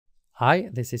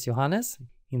Hi, this is Johannes.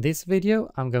 In this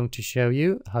video, I'm going to show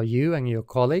you how you and your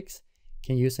colleagues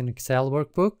can use an Excel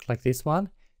workbook like this one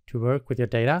to work with your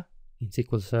data in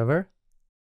SQL Server.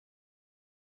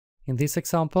 In this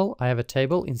example, I have a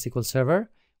table in SQL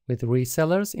Server with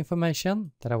resellers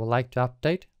information that I would like to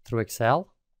update through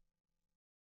Excel.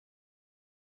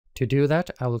 To do that,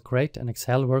 I will create an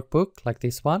Excel workbook like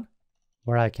this one,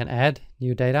 where I can add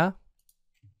new data,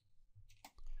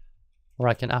 or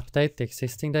I can update the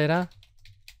existing data.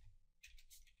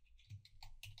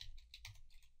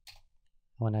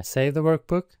 When I save the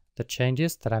workbook, the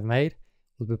changes that I've made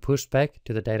will be pushed back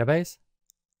to the database.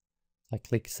 I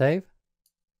click Save.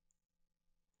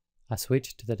 I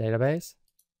switch to the database.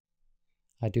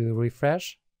 I do a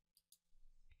refresh.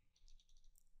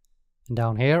 And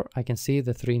down here, I can see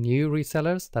the 3 new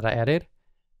resellers that I added,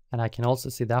 and I can also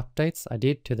see the updates I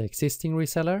did to the existing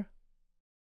reseller.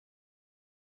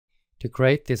 To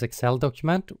create this Excel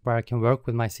document where I can work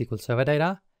with my SQL Server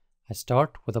data, I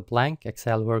start with a blank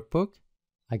Excel workbook.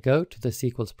 I go to the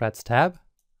SQL Spreads tab.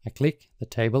 I click the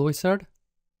Table Wizard.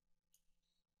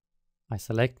 I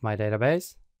select my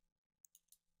database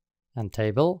and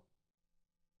table.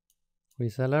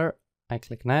 Reseller. I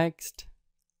click Next.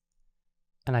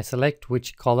 And I select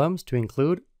which columns to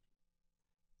include.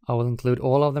 I will include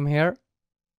all of them here.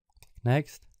 Click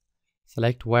Next.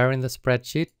 Select where in the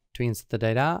spreadsheet to insert the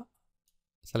data.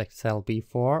 Select cell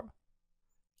B4.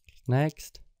 Click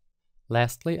Next.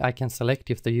 Lastly, I can select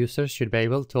if the user should be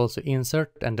able to also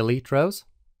insert and delete rows.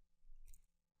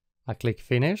 I click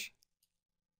Finish.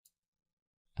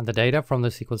 And the data from the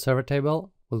SQL Server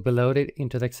table will be loaded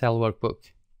into the Excel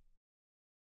workbook.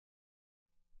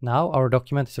 Now our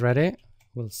document is ready.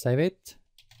 We'll save it.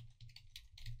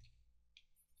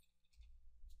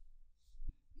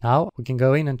 Now we can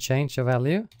go in and change a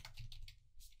value.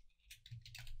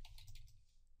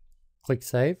 Click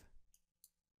Save.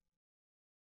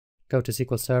 Go to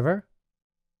SQL Server.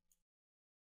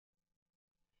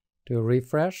 Do a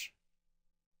refresh.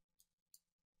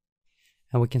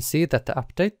 And we can see that the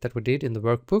update that we did in the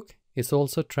workbook is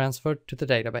also transferred to the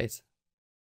database.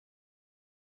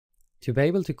 To be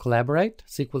able to collaborate,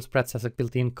 SQL Spreads has a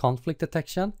built-in conflict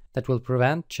detection that will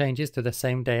prevent changes to the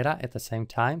same data at the same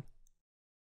time.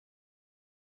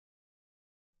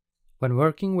 When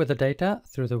working with the data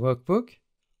through the workbook,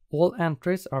 all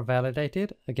entries are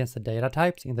validated against the data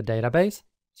types in the database.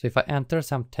 So if I enter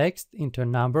some text into a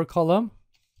number column,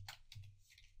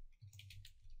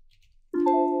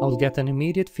 I will get an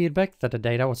immediate feedback that the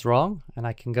data was wrong, and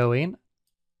I can go in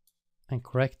and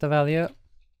correct the value.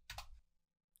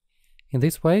 In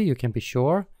this way, you can be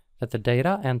sure that the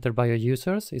data entered by your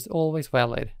users is always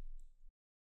valid.